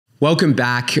Welcome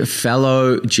back,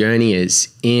 fellow journeyers.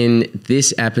 In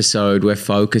this episode, we're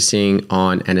focusing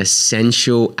on an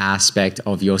essential aspect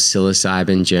of your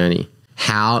psilocybin journey: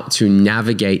 how to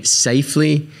navigate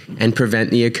safely and prevent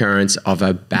the occurrence of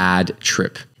a bad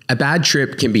trip. A bad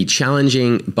trip can be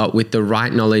challenging, but with the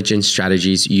right knowledge and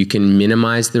strategies, you can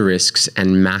minimize the risks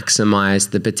and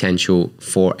maximize the potential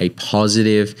for a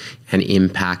positive and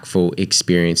impactful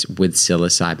experience with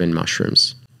psilocybin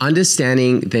mushrooms.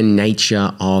 Understanding the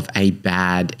nature of a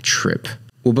bad trip.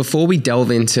 Well, before we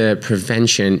delve into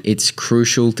prevention, it's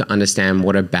crucial to understand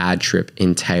what a bad trip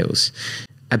entails.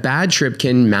 A bad trip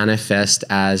can manifest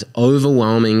as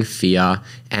overwhelming fear,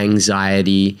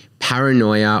 anxiety,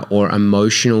 paranoia, or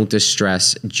emotional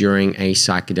distress during a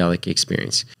psychedelic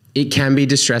experience. It can be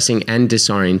distressing and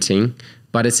disorienting,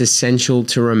 but it's essential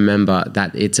to remember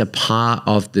that it's a part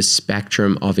of the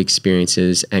spectrum of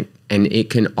experiences and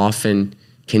it can often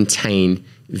contain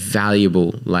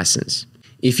valuable lessons.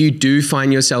 If you do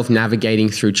find yourself navigating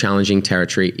through challenging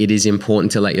territory, it is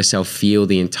important to let yourself feel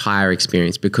the entire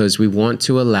experience, because we want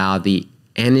to allow the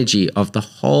energy of the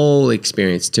whole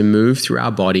experience to move through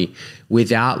our body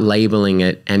without labeling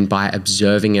it and by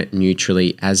observing it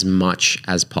neutrally as much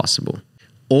as possible.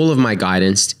 All of my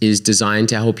guidance is designed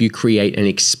to help you create an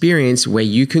experience where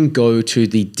you can go to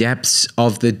the depths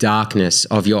of the darkness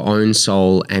of your own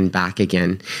soul and back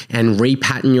again, and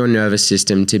repattern your nervous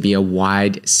system to be a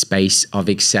wide space of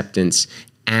acceptance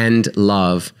and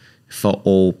love for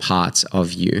all parts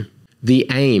of you. The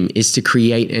aim is to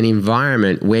create an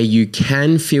environment where you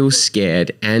can feel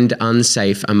scared and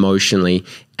unsafe emotionally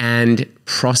and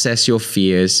process your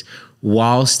fears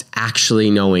whilst actually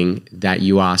knowing that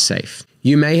you are safe.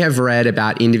 You may have read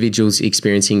about individuals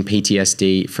experiencing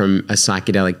PTSD from a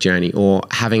psychedelic journey, or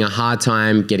having a hard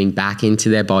time getting back into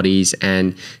their bodies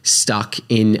and stuck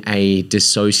in a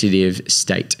dissociative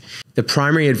state. The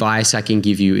primary advice I can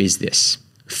give you is this: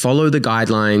 follow the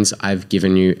guidelines I've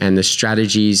given you and the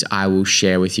strategies I will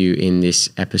share with you in this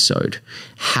episode.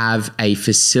 Have a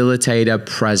facilitator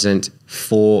present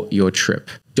for your trip.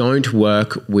 Don't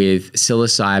work with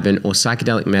psilocybin or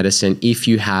psychedelic medicine if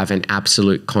you have an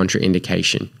absolute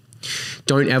contraindication.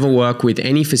 Don't ever work with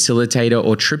any facilitator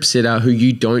or trip sitter who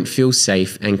you don't feel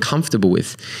safe and comfortable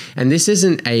with. And this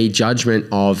isn't a judgment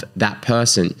of that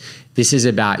person. This is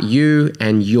about you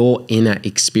and your inner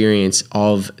experience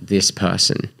of this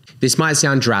person. This might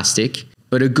sound drastic,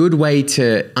 but a good way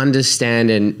to understand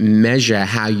and measure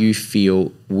how you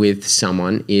feel with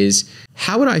someone is: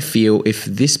 how would I feel if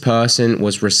this person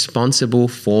was responsible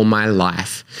for my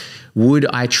life? Would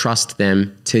I trust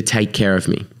them to take care of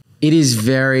me? It is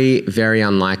very, very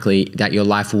unlikely that your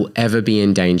life will ever be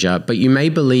in danger, but you may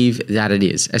believe that it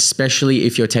is, especially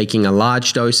if you're taking a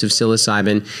large dose of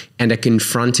psilocybin and are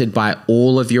confronted by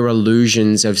all of your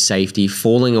illusions of safety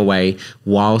falling away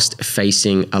whilst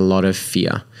facing a lot of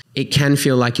fear. It can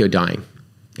feel like you're dying,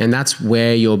 and that's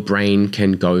where your brain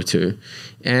can go to.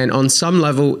 And on some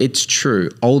level, it's true.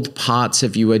 Old parts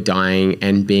of you are dying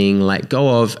and being let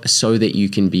go of so that you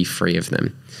can be free of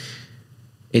them.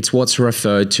 It's what's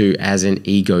referred to as an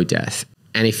ego death.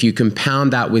 And if you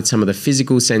compound that with some of the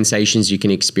physical sensations you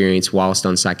can experience whilst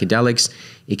on psychedelics,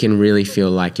 it can really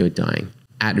feel like you're dying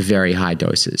at very high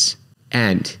doses.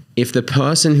 And if the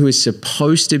person who is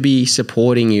supposed to be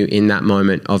supporting you in that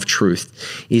moment of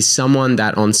truth is someone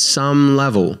that on some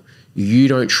level you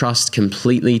don't trust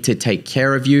completely to take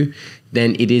care of you,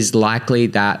 then it is likely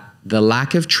that the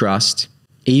lack of trust,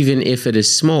 even if it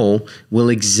is small, will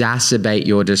exacerbate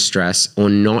your distress or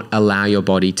not allow your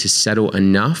body to settle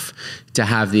enough to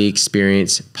have the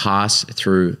experience pass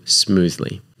through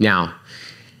smoothly. Now,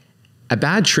 a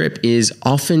bad trip is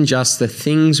often just the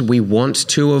things we want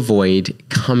to avoid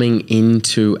coming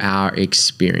into our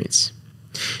experience.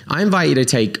 I invite you to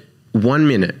take 1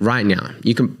 minute right now.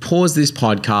 You can pause this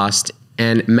podcast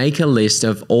and make a list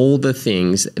of all the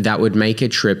things that would make a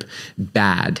trip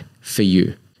bad for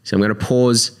you. So I'm going to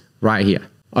pause right here.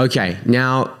 Okay,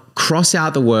 now cross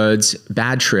out the words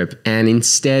bad trip and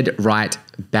instead write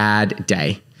bad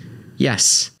day.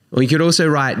 Yes. Or you could also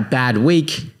write bad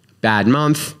week, bad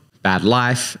month, bad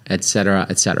life, etc.,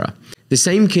 etc. The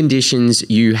same conditions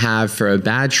you have for a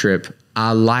bad trip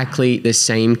are likely the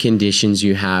same conditions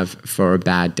you have for a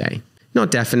bad day.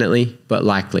 Not definitely, but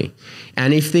likely.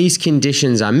 And if these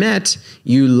conditions are met,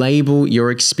 you label your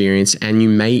experience and you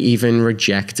may even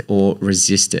reject or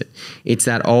resist it. It's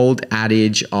that old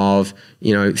adage of,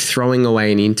 throwing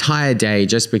away an entire day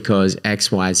just because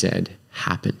XYZ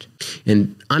happened.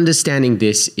 And understanding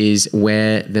this is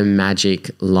where the magic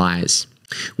lies.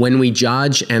 When we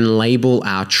judge and label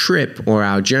our trip or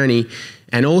our journey,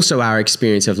 and also our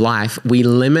experience of life, we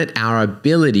limit our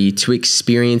ability to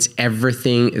experience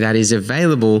everything that is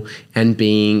available and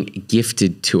being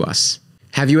gifted to us.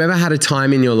 Have you ever had a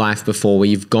time in your life before where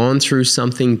you've gone through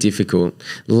something difficult,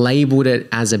 labeled it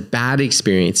as a bad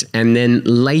experience, and then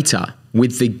later,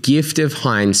 with the gift of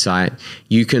hindsight,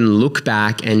 you can look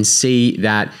back and see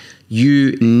that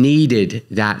you needed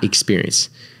that experience,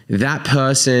 that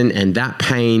person and that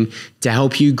pain to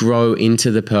help you grow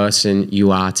into the person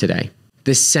you are today?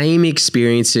 The same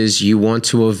experiences you want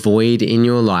to avoid in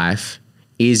your life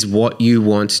is what you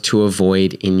want to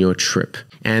avoid in your trip.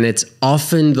 And it's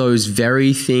often those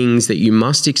very things that you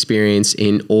must experience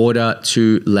in order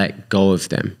to let go of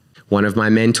them. One of my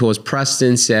mentors,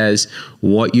 Preston, says,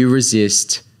 what you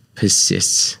resist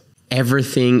persists.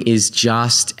 Everything is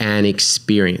just an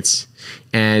experience.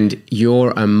 And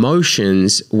your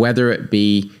emotions, whether it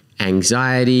be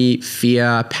anxiety,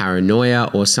 fear, paranoia,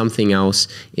 or something else,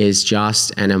 is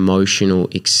just an emotional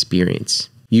experience.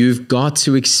 You've got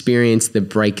to experience the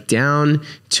breakdown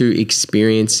to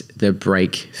experience the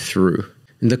breakthrough.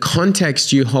 And the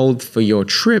context you hold for your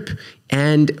trip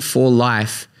and for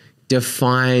life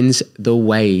defines the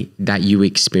way that you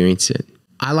experience it.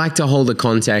 I like to hold the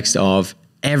context of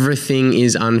everything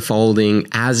is unfolding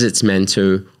as it's meant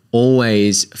to,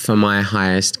 always for my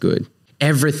highest good.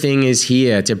 Everything is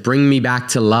here to bring me back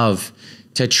to love,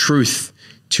 to truth,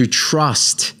 to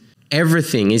trust.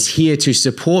 Everything is here to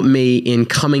support me in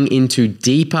coming into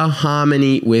deeper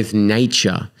harmony with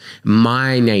nature,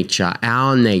 my nature,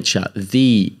 our nature,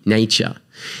 the nature.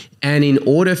 And in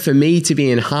order for me to be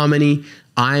in harmony,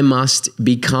 I must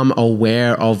become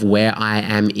aware of where I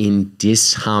am in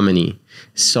disharmony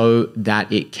so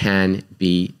that it can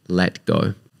be let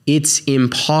go. It's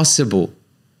impossible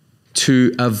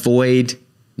to avoid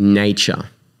nature.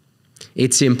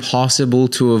 It's impossible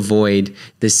to avoid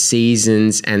the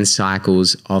seasons and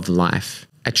cycles of life.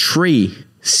 A tree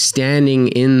standing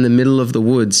in the middle of the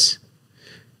woods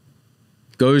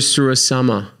goes through a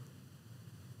summer,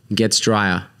 gets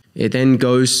drier. It then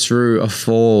goes through a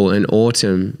fall and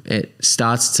autumn. It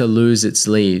starts to lose its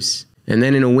leaves. And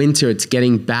then in a winter, it's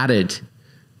getting battered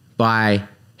by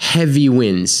heavy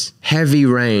winds, heavy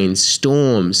rain,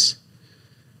 storms,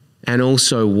 and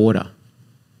also water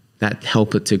that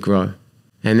help it to grow.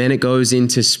 And then it goes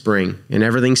into spring and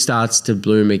everything starts to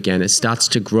bloom again. It starts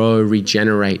to grow,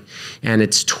 regenerate, and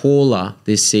it's taller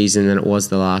this season than it was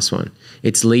the last one.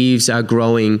 Its leaves are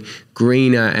growing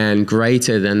greener and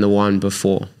greater than the one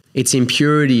before. Its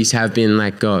impurities have been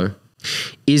let go.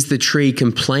 Is the tree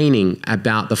complaining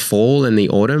about the fall and the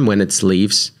autumn when its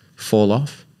leaves fall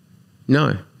off?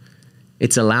 No,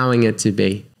 it's allowing it to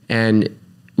be. And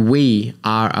we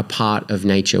are a part of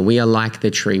nature. We are like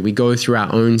the tree. We go through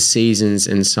our own seasons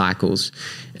and cycles.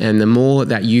 And the more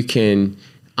that you can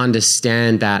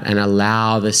understand that and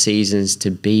allow the seasons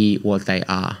to be what they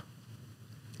are,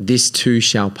 this too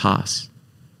shall pass.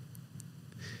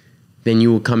 Then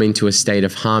you will come into a state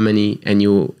of harmony and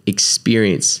you will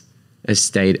experience a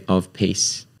state of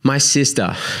peace. My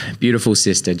sister, beautiful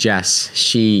sister, Jess,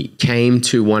 she came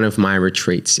to one of my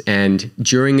retreats, and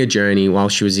during a journey while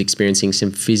she was experiencing some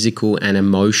physical and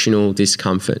emotional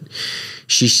discomfort,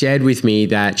 she shared with me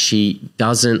that she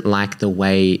doesn't like the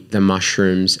way the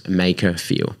mushrooms make her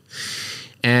feel.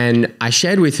 And I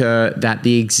shared with her that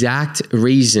the exact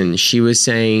reason she was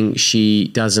saying she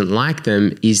doesn't like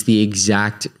them is the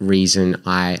exact reason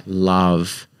I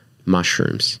love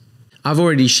mushrooms. I've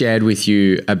already shared with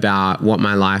you about what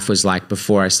my life was like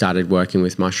before I started working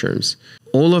with mushrooms.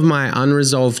 All of my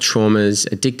unresolved traumas,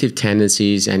 addictive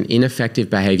tendencies, and ineffective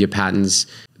behavior patterns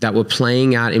that were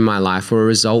playing out in my life were a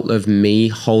result of me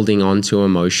holding on to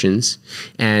emotions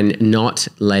and not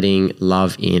letting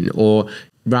love in, or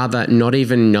rather not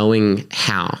even knowing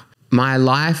how. My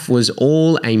life was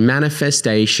all a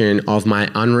manifestation of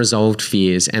my unresolved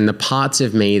fears and the parts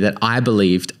of me that I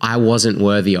believed I wasn't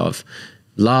worthy of.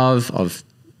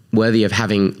 Worthy of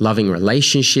having loving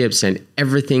relationships and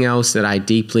everything else that I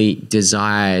deeply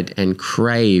desired and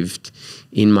craved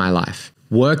in my life.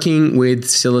 Working with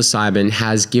psilocybin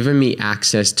has given me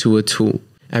access to a tool,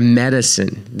 a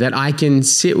medicine that I can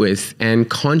sit with and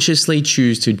consciously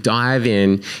choose to dive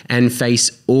in and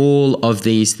face all of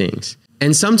these things.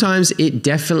 And sometimes it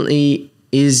definitely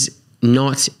is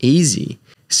not easy.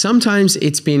 Sometimes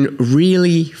it's been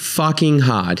really fucking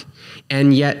hard,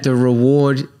 and yet the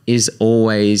reward is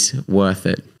always worth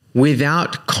it.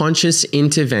 Without conscious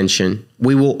intervention,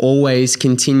 we will always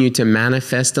continue to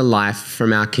manifest a life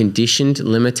from our conditioned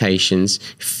limitations,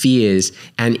 fears,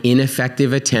 and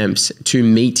ineffective attempts to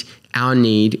meet our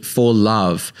need for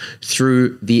love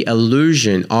through the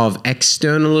illusion of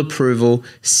external approval,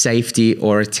 safety,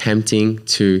 or attempting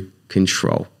to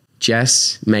control.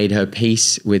 Jess made her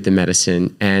peace with the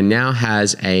medicine and now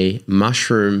has a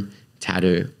mushroom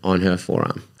tattoo on her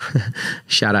forearm.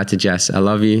 Shout out to Jess. I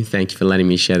love you. Thank you for letting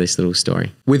me share this little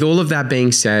story. With all of that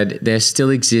being said, there still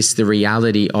exists the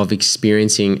reality of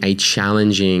experiencing a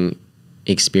challenging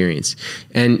experience.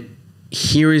 And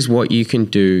here is what you can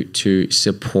do to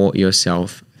support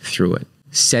yourself through it.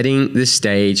 Setting the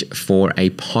stage for a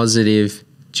positive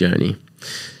journey.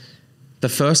 The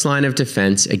first line of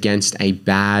defense against a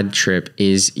bad trip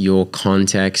is your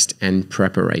context and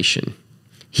preparation.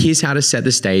 Here's how to set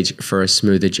the stage for a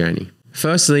smoother journey.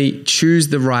 Firstly, choose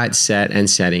the right set and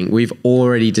setting. We've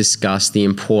already discussed the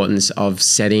importance of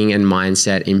setting and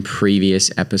mindset in previous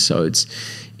episodes.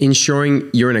 Ensuring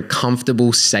you're in a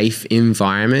comfortable, safe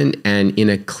environment and in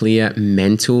a clear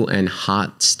mental and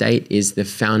heart state is the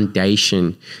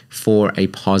foundation for a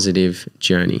positive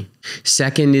journey.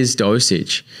 Second is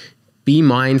dosage. Be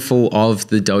mindful of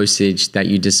the dosage that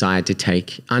you decide to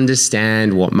take.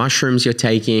 Understand what mushrooms you're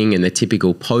taking and the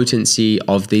typical potency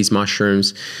of these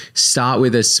mushrooms. Start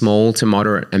with a small to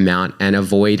moderate amount and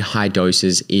avoid high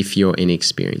doses if you're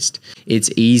inexperienced.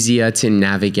 It's easier to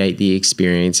navigate the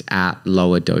experience at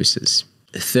lower doses.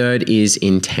 Third is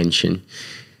intention.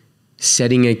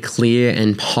 Setting a clear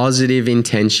and positive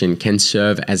intention can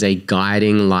serve as a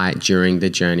guiding light during the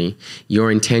journey.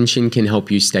 Your intention can help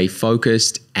you stay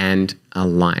focused and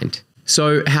aligned.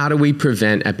 So how do we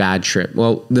prevent a bad trip?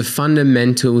 Well, the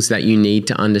fundamentals that you need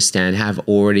to understand have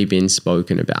already been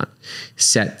spoken about.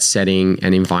 Setting,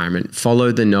 and environment.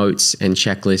 Follow the notes and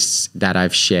checklists that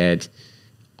I've shared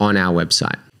on our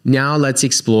website. Now let's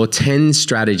explore 10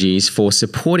 strategies for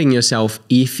supporting yourself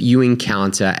if you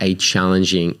encounter a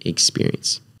challenging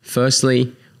experience.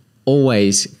 Firstly,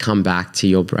 always come back to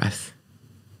your breath.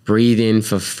 Breathe in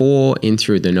for 4 in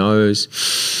through the nose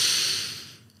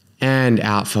and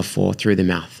out for 4 through the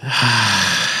mouth.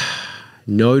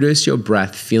 Notice your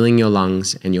breath filling your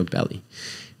lungs and your belly.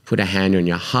 Put a hand on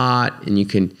your heart and you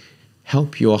can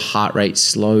help your heart rate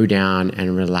slow down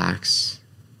and relax.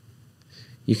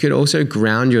 You could also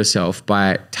ground yourself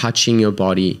by touching your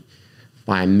body,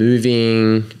 by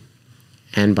moving,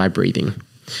 and by breathing.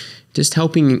 Just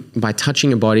helping by touching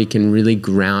your body can really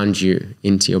ground you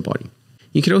into your body.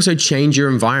 You could also change your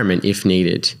environment if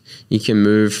needed. You can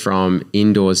move from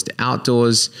indoors to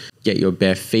outdoors, get your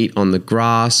bare feet on the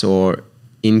grass or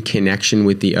in connection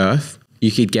with the earth.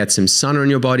 You could get some sun on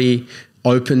your body,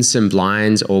 open some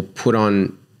blinds or put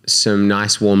on some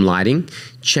nice warm lighting,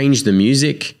 change the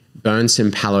music, burn some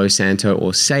Palo Santo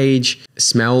or sage,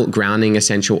 smell grounding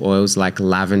essential oils like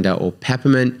lavender or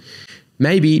peppermint.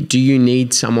 Maybe do you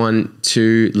need someone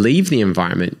to leave the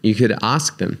environment? You could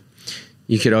ask them.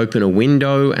 You could open a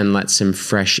window and let some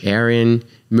fresh air in,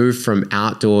 move from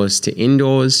outdoors to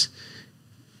indoors.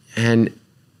 And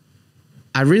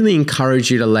I really encourage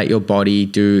you to let your body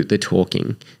do the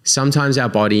talking. Sometimes our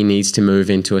body needs to move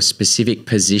into a specific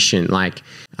position, like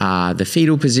the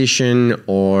fetal position,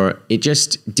 or it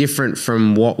just different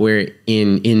from what we're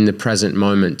in the present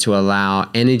moment to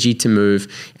allow energy to move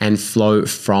and flow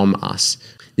from us.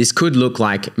 This could look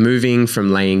like moving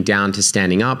from laying down to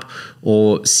standing up,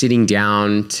 or sitting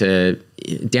down to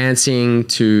dancing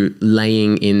to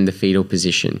laying in the fetal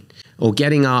position. Or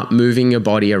getting up, moving your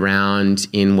body around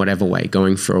in whatever way,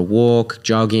 going for a walk,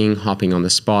 jogging, hopping on the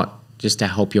spot, just to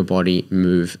help your body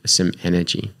move some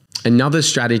energy. Another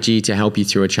strategy to help you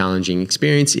through a challenging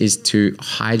experience is to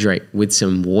hydrate with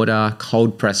some water,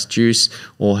 cold pressed juice,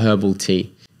 or herbal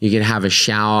tea. You could have a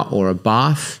shower or a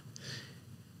bath.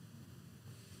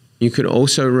 You could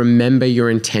also remember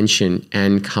your intention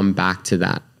and come back to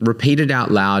that. Repeat it out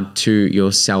loud to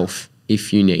yourself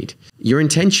if you need. Your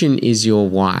intention is your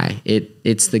why.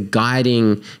 It's the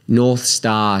guiding North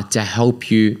Star to help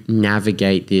you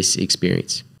navigate this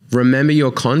experience. Remember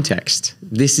your context.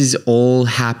 This is all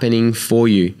happening for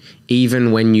you,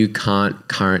 even when you can't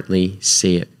currently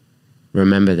see it.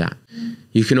 Remember that.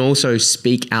 You can also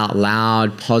speak out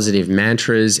loud positive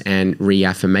mantras and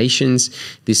reaffirmations.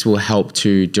 This will help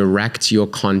to direct your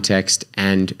context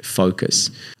and focus.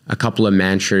 A couple of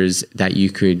mantras that you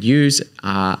could use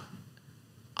are,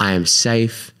 I am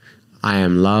safe, I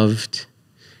am loved,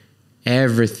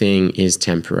 everything is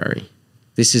temporary.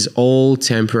 This is all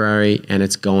temporary and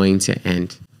it's going to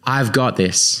end. I've got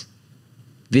this.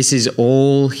 This is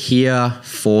all here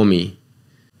for me.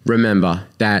 Remember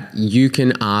that you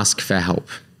can ask for help.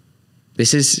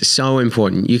 This is so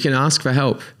important. You can ask for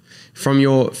help from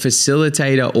your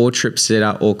facilitator or trip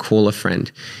sitter or call a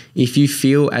friend. If you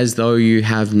feel as though you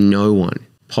have no one,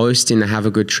 post in the Have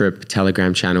a Good Trip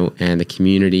Telegram channel and the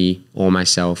community or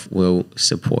myself will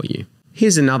support you.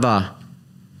 Here's another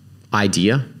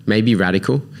idea, maybe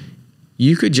radical.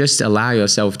 You could just allow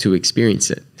yourself to experience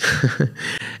it.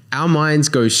 Our minds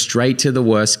go straight to the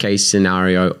worst case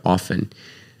scenario often.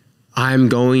 I'm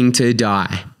going to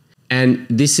die. And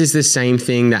this is the same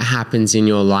thing that happens in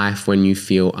your life when you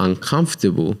feel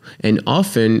uncomfortable. And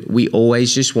often we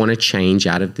always just want to change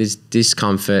out of this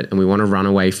discomfort and we want to run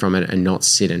away from it and not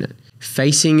sit in it.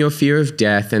 Facing your fear of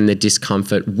death and the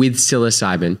discomfort with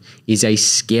psilocybin is a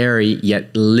scary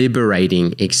yet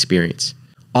liberating experience.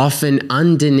 Often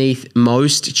underneath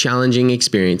most challenging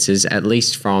experiences, at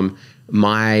least from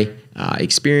my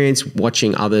experience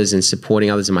watching others and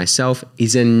supporting others and myself,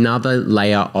 is another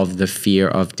layer of the fear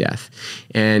of death.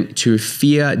 And to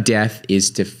fear death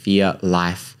is to fear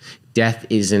life. Death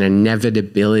is an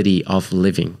inevitability of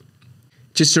living.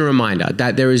 Just a reminder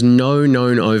that there is no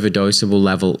known overdosable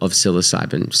level of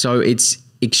psilocybin. So it's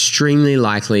extremely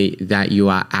likely that you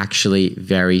are actually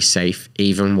very safe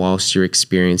even whilst you're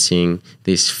experiencing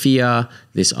this fear,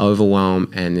 this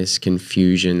overwhelm, and this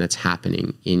confusion that's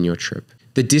happening in your trip.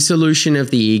 The dissolution of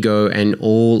the ego and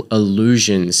all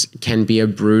illusions can be a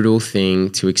brutal thing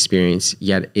to experience,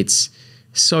 yet it's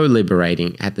so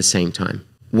liberating at the same time.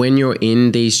 When you're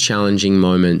in these challenging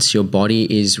moments, your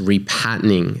body is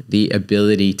repatterning the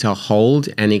ability to hold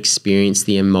and experience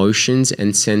the emotions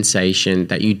and sensation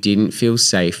that you didn't feel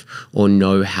safe or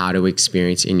know how to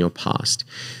experience in your past.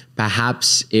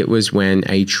 Perhaps it was when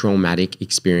a traumatic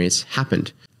experience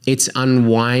happened. It's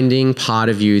unwinding part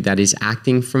of you that is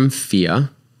acting from fear,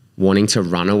 wanting to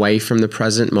run away from the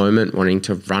present moment, wanting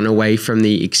to run away from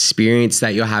the experience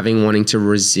that you're having, wanting to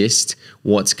resist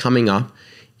what's coming up.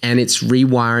 And it's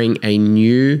rewiring a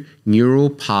new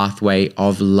neural pathway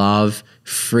of love,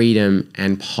 freedom,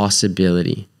 and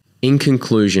possibility. In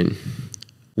conclusion,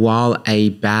 while a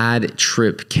bad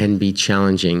trip can be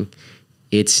challenging,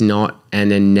 it's not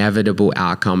an inevitable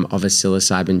outcome of a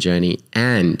psilocybin journey,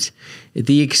 and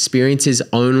the experience is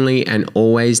only and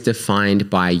always defined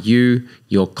by you,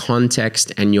 your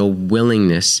context, and your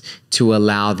willingness to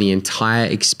allow the entire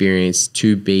experience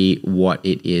to be what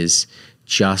it is,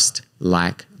 just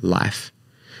like life.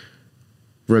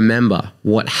 Remember,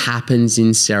 what happens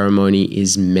in ceremony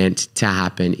is meant to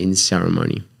happen in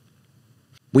ceremony.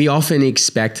 We often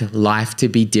expect life to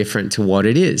be different to what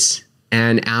it is.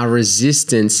 And our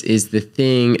resistance is the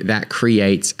thing that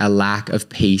creates a lack of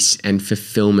peace and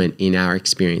fulfillment in our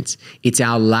experience. It's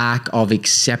our lack of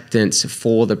acceptance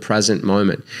for the present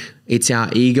moment. It's our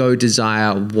ego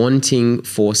desire wanting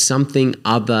for something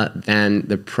other than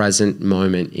the present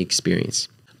moment experience.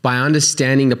 By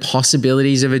understanding the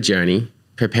possibilities of a journey,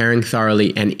 preparing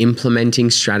thoroughly, and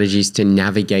implementing strategies to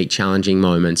navigate challenging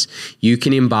moments, you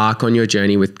can embark on your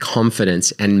journey with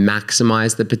confidence and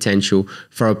maximize the potential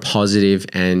for a positive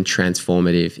and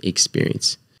transformative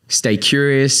experience. Stay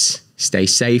curious, stay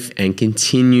safe, and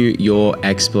continue your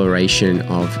exploration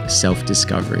of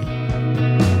self-discovery.